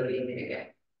 Okay. It's so easy to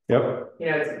get. Yep.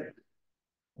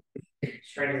 It's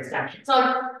strange distraction. It's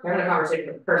like you're having a conversation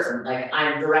with a person, like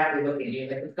I'm directly looking at you.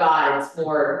 Like with God, it's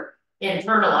more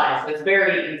internalized, so it's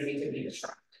very easy to be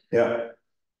distracted. Yeah.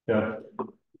 Yeah.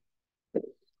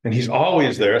 And he's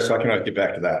always there, so I can always get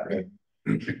back to that, right?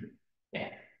 Yeah.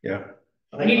 Yeah.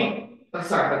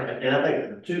 Sorry. And I think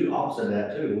the two opposite of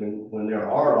that too, when there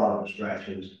are a lot of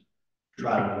distractions,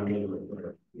 try to remember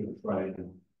it, pray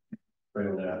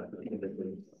on that.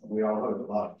 We all have a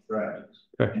lot of distractions.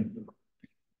 Okay.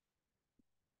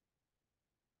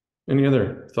 Any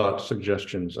other thoughts,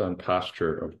 suggestions on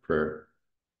posture of prayer?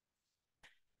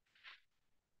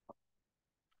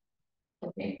 I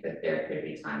think that there could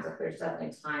be times, like there's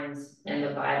definitely times in the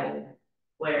Bible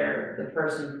where the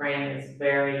person praying is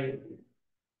very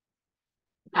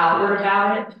outward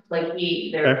about it. Like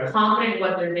they're confident in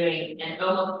what they're doing and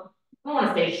almost, I don't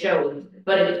want to say showy,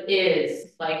 but it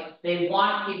is like they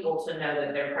want people to know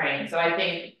that they're praying. So I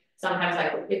think sometimes,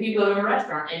 like if you go to a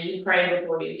restaurant and you pray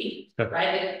before you eat, right?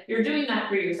 Like, you're doing that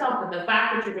for yourself, but the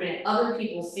fact that you're doing it, other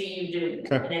people see you doing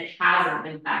it, and it has an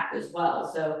impact as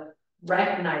well. So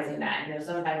recognizing that,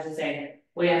 sometimes just saying,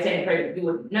 well, yeah, I'm saying pray, but you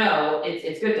wouldn't know.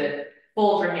 It's good to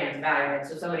fold your hands back,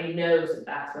 so somebody knows that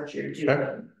that's what you're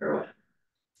doing or what.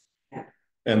 Yeah.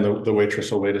 And the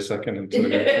waitress will wait a second until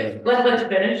let's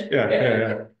finish.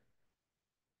 Yeah.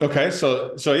 Okay,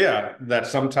 so yeah, that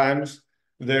sometimes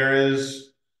there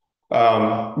is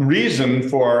reason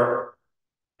for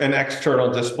an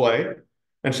external display,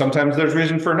 and sometimes there's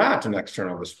reason for not an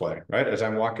external display, right? As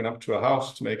I'm walking up to a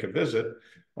house to make a visit,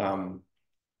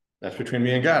 that's between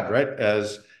me and God, right?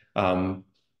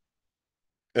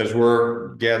 As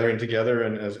we're gathering together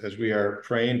and as we are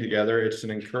praying together, it's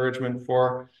an encouragement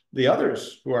for the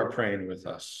others who are praying with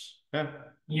us. Yeah.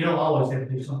 You don't always have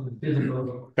to do something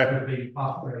physical to be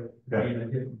operating in a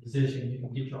different position. You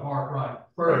can get your heart right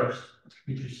first,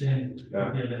 get your sin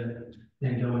forgiven,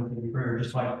 then go into the prayer,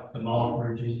 just like the model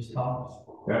where Jesus taught us.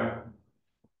 Yeah.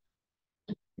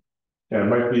 Yeah, it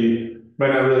might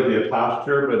not really be a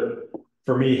posture, but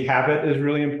for me, habit is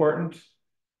really important.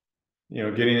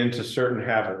 Getting into certain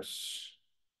habits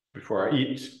before I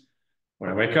eat, when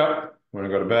I wake up, when I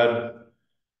go to bed,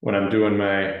 when I'm doing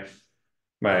my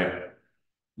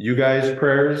you guys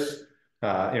prayers,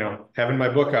 having my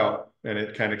book out, and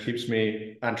it kind of keeps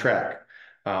me on track.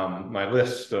 My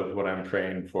list of what I'm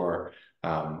praying for.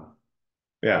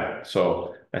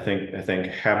 So I think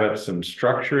habits and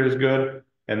structure is good.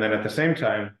 And then at the same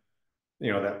time,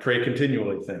 that pray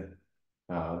continually thing,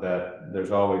 that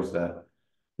there's always that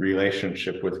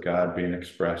relationship with God being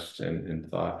expressed in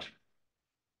thought.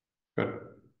 Good.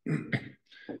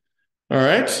 All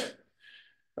right.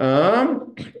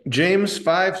 James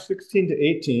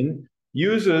 5:16-18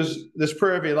 uses this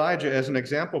prayer of Elijah as an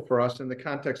example for us in the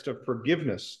context of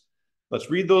forgiveness.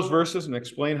 Let's read those verses and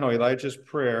explain how Elijah's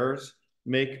prayers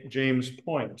make James'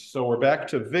 point. So we're back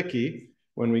to Vicky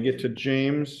when we get to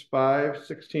James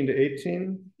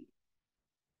 5:16-18.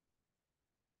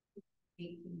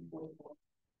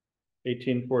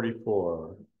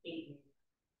 1844.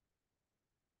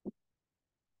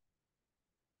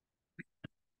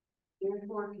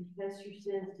 Therefore confess your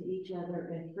sins to each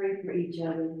other and pray for each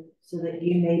other so that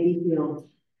you may be healed.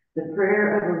 The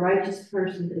prayer of a righteous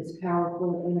person is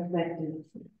powerful and effective.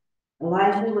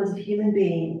 Elijah was a human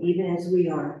being, even as we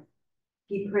are.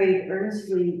 He prayed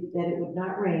earnestly that it would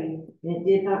not rain, and it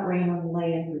did not rain on the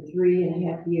land for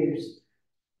 3.5 years.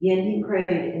 Yet he prayed,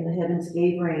 and the heavens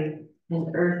gave rain, and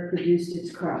the earth produced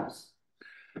its crops.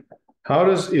 How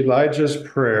does Elijah's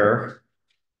prayer,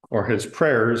 or his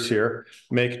prayers here,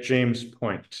 make James'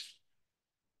 point?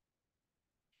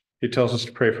 He tells us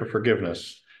to pray for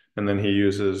forgiveness, and then he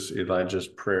uses Elijah's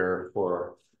prayer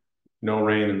for no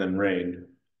rain and then rain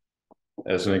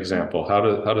as an example. How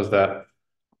does that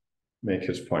make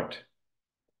his point?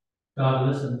 God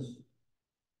listens.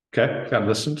 Okay, God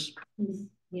listens.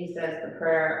 He says the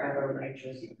prayer of a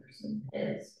righteous person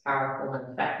is powerful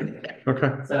and effective.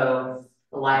 Okay. So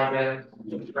Elijah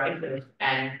was righteous,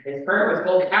 and his prayer was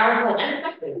both powerful and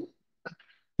effective.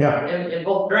 Yeah. In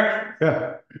both directions.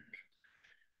 Yeah.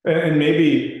 And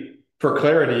maybe for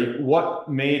clarity, what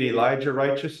made Elijah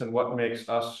righteous and what makes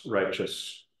us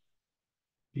righteous?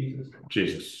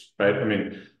 Jesus, right? I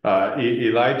mean,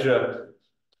 Elijah,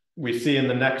 we see in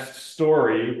the next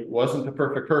story, wasn't a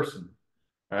perfect person,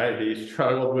 right? He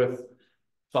struggled with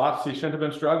thoughts he shouldn't have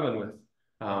been struggling with.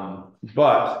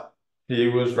 But he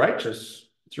was righteous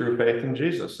through faith in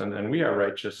Jesus, and we are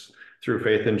righteous through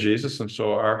faith in Jesus. And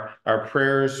so our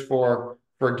prayers for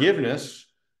forgiveness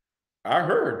are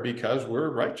heard because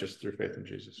we're righteous through faith in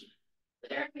Jesus.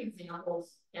 There are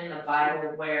examples in the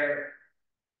Bible where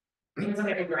even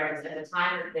somebody was righteous at the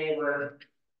time that they were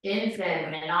in sin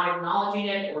and not acknowledging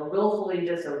it or willfully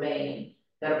disobeying,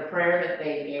 that a prayer that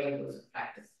they gave was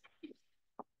effective.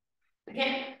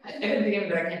 I couldn't think of it,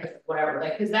 but I can't, whatever,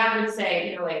 like, because that would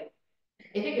say, like,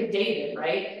 I think of David,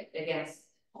 right, against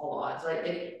all odds,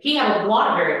 like, he had a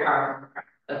lot of very powerful,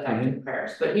 effective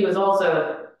prayers, but he was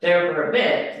also there for a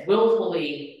bit,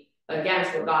 willfully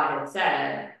against what God had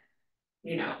said,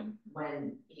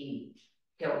 when he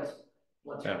killed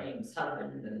what's her name's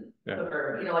husband and took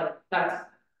her, like, that's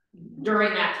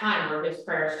during that time where his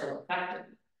prayers still effective.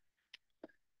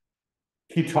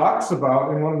 He talks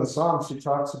about, in one of the Psalms, he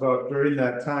talks about during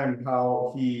that time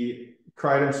how he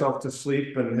cried himself to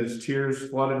sleep and his tears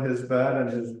flooded his bed and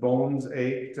his bones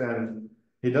ached, and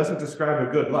he doesn't describe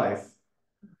a good life.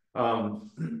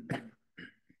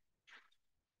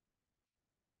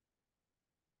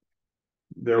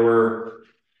 There were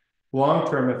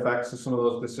long-term effects of some of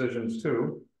those decisions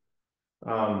too.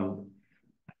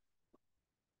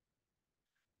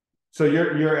 So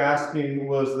you're asking,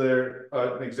 was there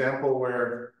an example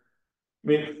where, I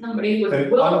mean, somebody was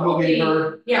an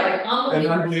unbeliever, an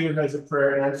unbeliever has a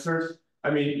prayer answered?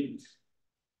 I mean,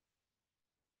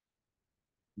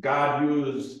 God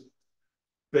used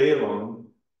Balaam,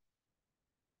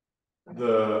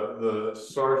 the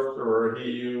sorcerer.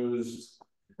 He used,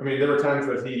 I mean, there were times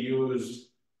that he used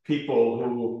people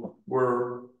who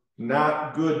were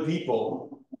not good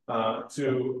people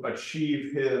to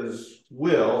achieve his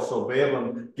will. So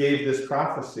Balaam gave this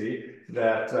prophecy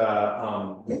that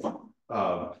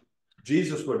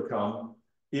Jesus would come,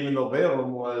 even though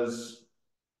Balaam was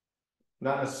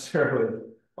not necessarily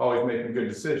always making good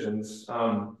decisions.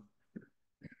 So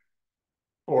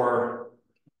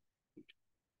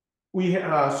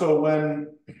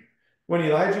when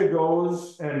Elijah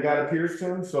goes and God appears to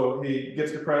him, so he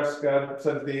gets depressed, God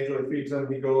sends the angel, he feeds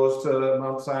him, he goes to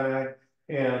Mount Sinai,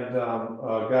 and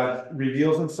God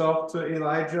reveals himself to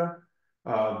Elijah.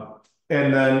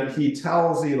 And then he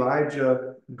tells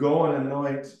Elijah, go and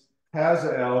anoint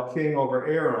Hazael king over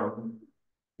Aram,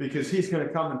 because he's going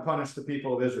to come and punish the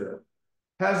people of Israel.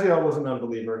 Hazael was an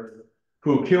unbeliever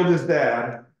who killed his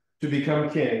dad to become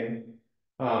king.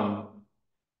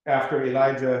 After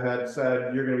Elijah had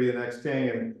said, you're going to be the next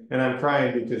king, and I'm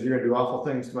crying because you're going to do awful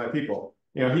things to my people.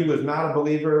 He was not a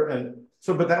believer, and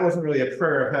so, but that wasn't really a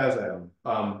prayer of Hazael.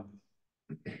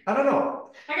 I don't know.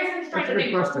 I guess I'm just trying to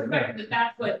think that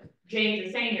that's what James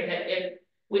is saying here, that if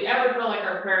we ever feel like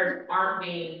our prayers aren't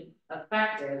being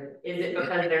effective, is it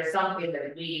because there's something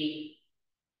that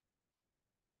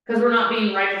because we're not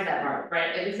being righteous at heart,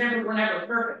 right? We're never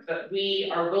perfect, but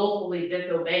we are willfully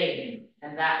disobeying,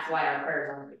 and that's why our prayers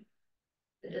aren't being.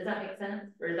 Does that make sense?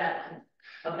 Or is that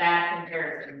a bad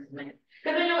comparison to make?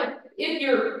 Because I know if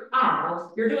you're, I don't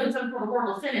know, you're doing some sort of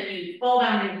horrible sin and you fall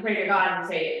down and you pray to God and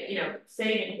say,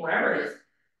 save me, whatever it is,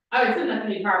 I would assume that's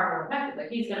going to be powerful and effective.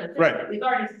 Like he's going to, right? He's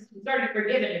already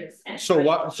forgiven his sin.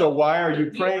 So why are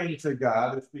you praying to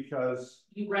God? It's because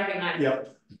you recognize.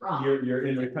 Yep. Wrong. You're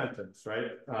in repentance,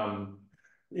 right?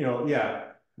 You know, yeah,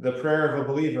 the prayer of a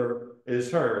believer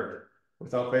is heard.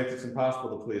 Without faith, it's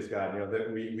impossible to please God. You know,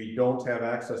 that we don't have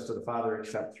access to the Father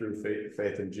except through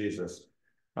faith in Jesus.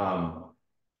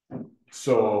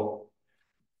 So,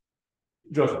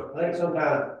 Joseph. I think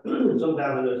sometimes in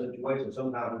those situations,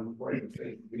 sometimes we pray for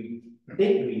faith we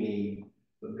think we need,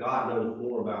 but God knows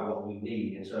more about what we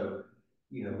need. And so,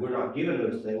 you know, we're not given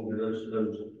those things or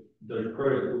those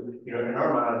prayers. You know, in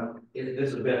our mind, if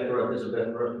this is best for us, this is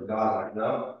best for us, but God's like,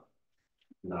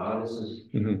 no,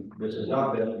 this is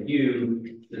not best for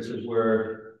you. This is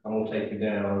where I'm gonna take you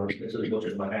down. This is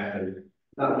what's gonna happen.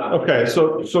 Okay,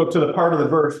 so to the part of the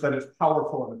verse that is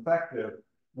powerful and effective,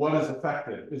 what is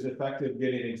effective? Is effective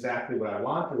getting exactly what I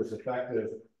want, or is effective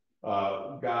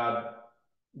God,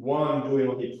 one, doing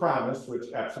what he promised,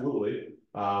 which absolutely,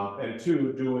 and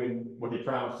two, doing what he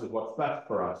promised is what's best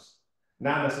for us.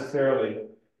 Not necessarily,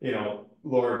 you know,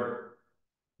 Lord,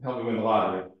 help me win the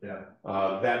lottery.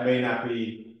 Yeah. That may not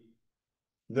be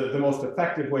the most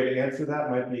effective way to answer that.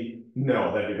 Might be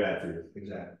no, that'd be bad for you.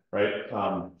 Exactly.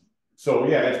 Right. So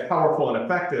yeah, it's powerful and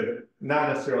effective, not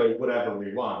necessarily whatever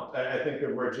we want. I think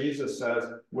of where Jesus says,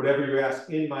 whatever you ask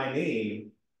in my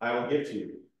name, I will give to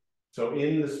you. So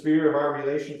in the spirit of our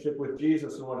relationship with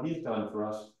Jesus and what he's done for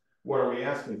us, what are we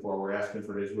asking for? We're asking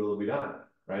for his will to be done,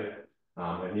 right?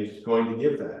 And he's going to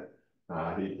give that.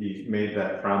 He made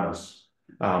that promise.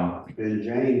 Then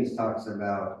James talks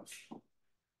about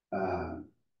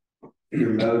your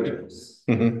motives.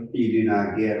 You do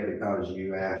not get because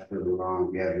you ask for you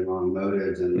have the wrong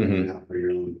motives and looking out for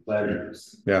your own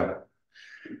pleasures. Yeah.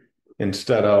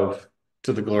 Instead of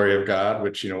to the glory of God,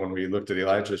 which, you know, when we looked at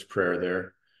Elijah's prayer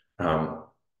there,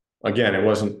 again, it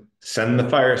wasn't send the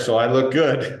fire so I look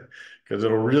good, because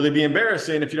it'll really be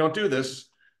embarrassing if you don't do this.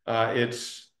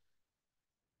 It's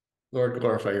Lord,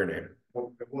 glorify your name.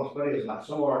 What's funny is like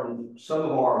some of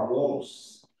our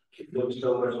wants look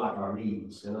so much like our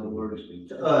needs. In other words,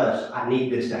 to us, I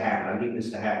need this to happen. I need this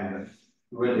to happen,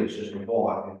 but really it's just a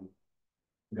thought. And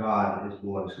God is the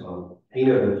one who's going. He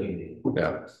knows what you need.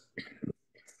 Yeah.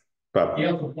 But He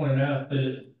also pointed out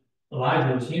that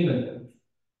Elijah was human.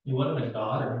 He wasn't a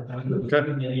god or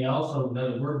anything. And he also,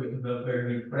 another word we can go there,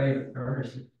 he prayed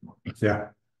earnestly. yeah.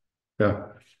 Yeah.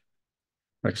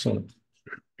 Excellent.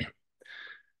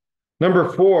 Number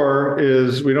 4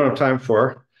 is, we don't have time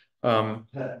for,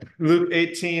 Luke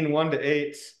 18,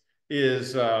 1-8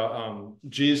 is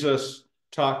Jesus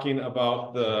talking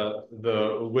about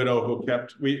the widow who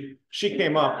kept, she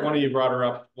came up, one of you brought her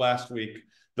up last week,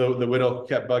 the widow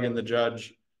kept bugging the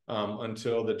judge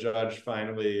until the judge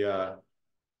finally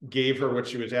gave her what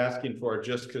she was asking for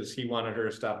just because he wanted her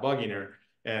to stop bugging her.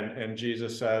 And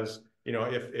Jesus says, you know,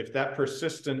 if that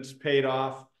persistence paid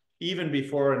off even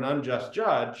before an unjust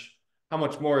judge, how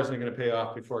much more is it going to pay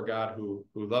off before God who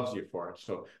loves you for it?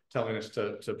 So telling us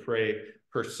to pray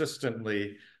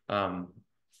persistently.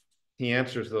 He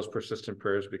answers those persistent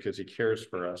prayers because he cares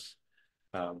for us.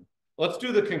 Let's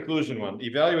do the conclusion one.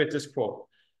 Evaluate this quote.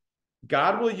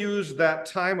 God will use that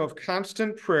time of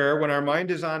constant prayer when our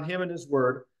mind is on him and his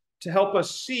word to help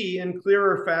us see in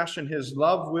clearer fashion his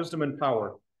love, wisdom, and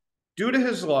power. Due to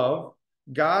his love,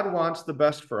 God wants the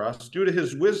best for us. Due to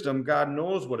his wisdom, God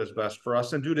knows what is best for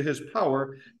us. And due to his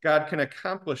power, God can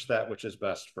accomplish that which is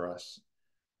best for us.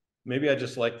 Maybe I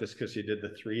just like this because he did the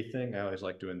 3 thing. I always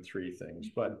like doing 3 things.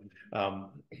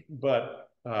 But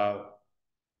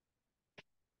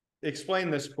explain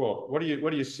this quote. What do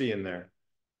you see in there?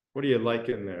 What do you like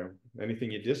in there?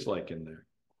 Anything you dislike in there?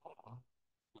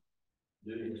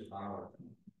 Due to his power.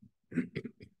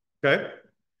 Okay.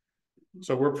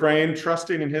 So we're praying,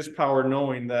 trusting in his power,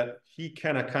 knowing that he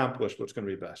can accomplish what's going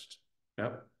to be best.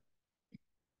 Yep.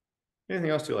 Anything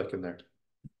else you like in there?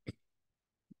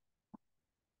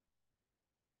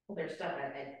 Well, there's stuff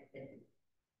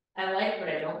I like, but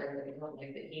I don't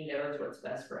like that he knows what's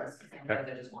best for us. Sometimes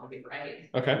I just want to be right.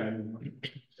 Okay.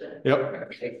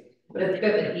 Yep. But it's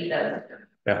good that he does.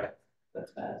 Yeah.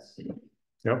 That's best.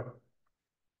 Yep.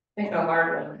 I think a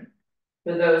hard one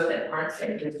for those that aren't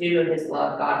saved is due to his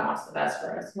love, God wants the best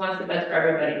for us. He wants the best for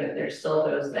everybody, but there's still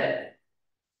those that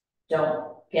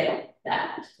don't get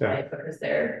that, right? Because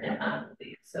they're in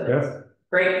unbelief. So it's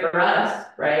great for us,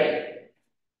 right?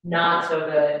 Not so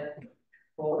good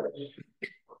for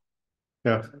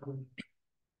There's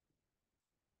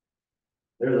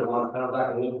a lot of times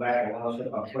I can look back and I'll say,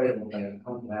 I prayed and think,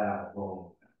 I'm that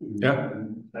wrong. Yeah.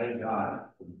 Thank God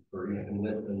for him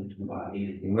listening to my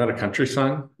needs. Isn't that a country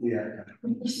song? Yeah.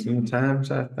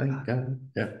 Sometimes I thank God.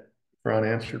 Yeah. For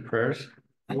unanswered prayers.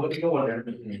 What's going there?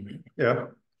 Yeah.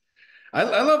 I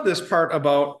love this part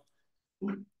about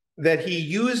that he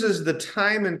uses the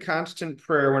time in constant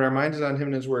prayer when our mind is on him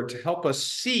and his word to help us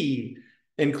see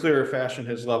in clearer fashion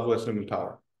his love, wisdom, and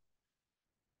power.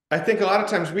 I think a lot of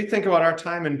times we think about our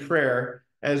time in prayer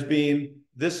as being,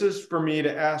 this is for me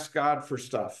to ask God for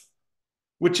stuff,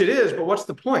 which it is, but what's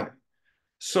the point?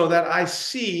 So that I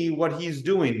see what he's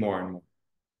doing more and more.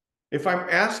 If I'm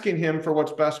asking him for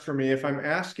what's best for me, if I'm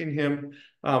asking him,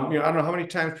 I don't know how many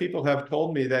times people have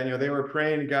told me that, they were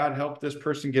praying, God, help this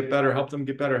person get better, help them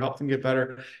get better, help them get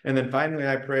better. And then finally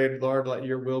I prayed, Lord, let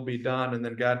your will be done. And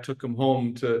then God took them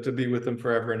home to be with them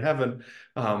forever in heaven.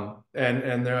 And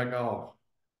they're like, oh,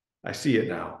 I see it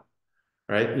now.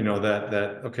 Right.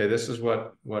 Okay, this is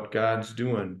what God's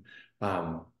doing.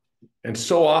 And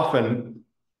so often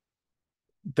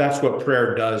that's what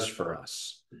prayer does for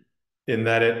us, in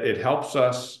that it helps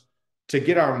us to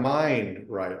get our mind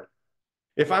right.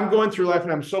 If I'm going through life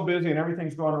and I'm so busy and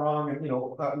everything's going wrong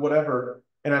and, whatever,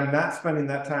 and I'm not spending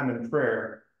that time in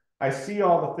prayer, I see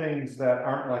all the things that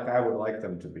aren't like I would like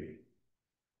them to be.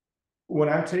 When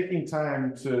I'm taking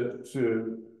time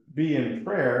to be in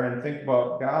prayer and think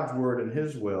about God's word and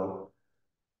his will,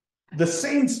 the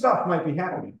same stuff might be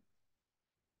happening,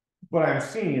 but I'm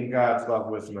seeing God's love,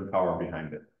 wisdom, and power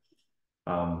behind it.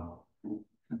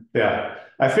 Yeah,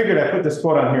 I figured I put this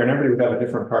quote on here and everybody would have a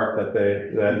different part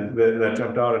that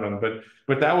jumped out at them,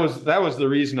 but that was the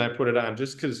reason I put it on,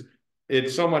 just because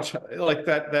it's so much like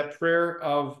that prayer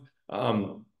of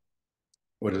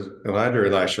what is Elijah or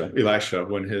Elisha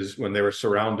when they were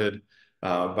surrounded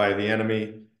by the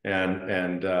enemy,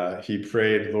 and he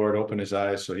prayed, Lord, open his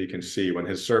eyes so he can see. When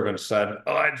his servant said,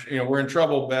 we're in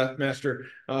trouble, master,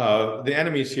 the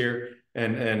enemy's here,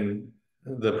 and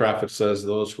the prophet says,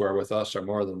 those who are with us are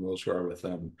more than those who are with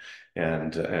them.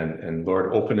 And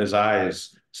Lord, open his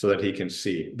eyes so that he can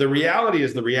see. The reality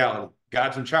is the reality.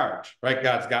 God's in charge, right?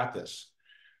 God's got this.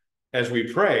 As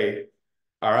we pray,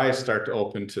 our eyes start to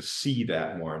open to see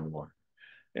that more and more.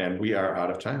 And we are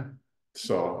out of time.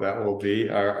 So that will be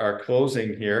our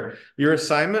closing here. Your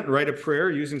assignment, write a prayer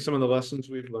using some of the lessons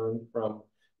we've learned from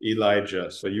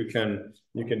Elijah. So you can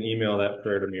email that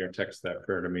prayer to me or text that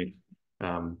prayer to me.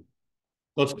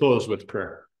 Let's close with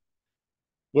prayer.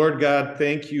 Lord God,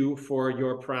 thank you for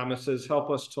your promises. Help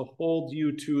us to hold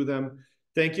you to them.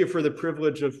 Thank you for the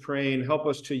privilege of praying. Help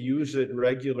us to use it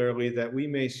regularly that we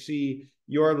may see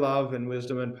your love and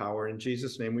wisdom and power. In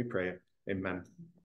Jesus' name we pray. Amen.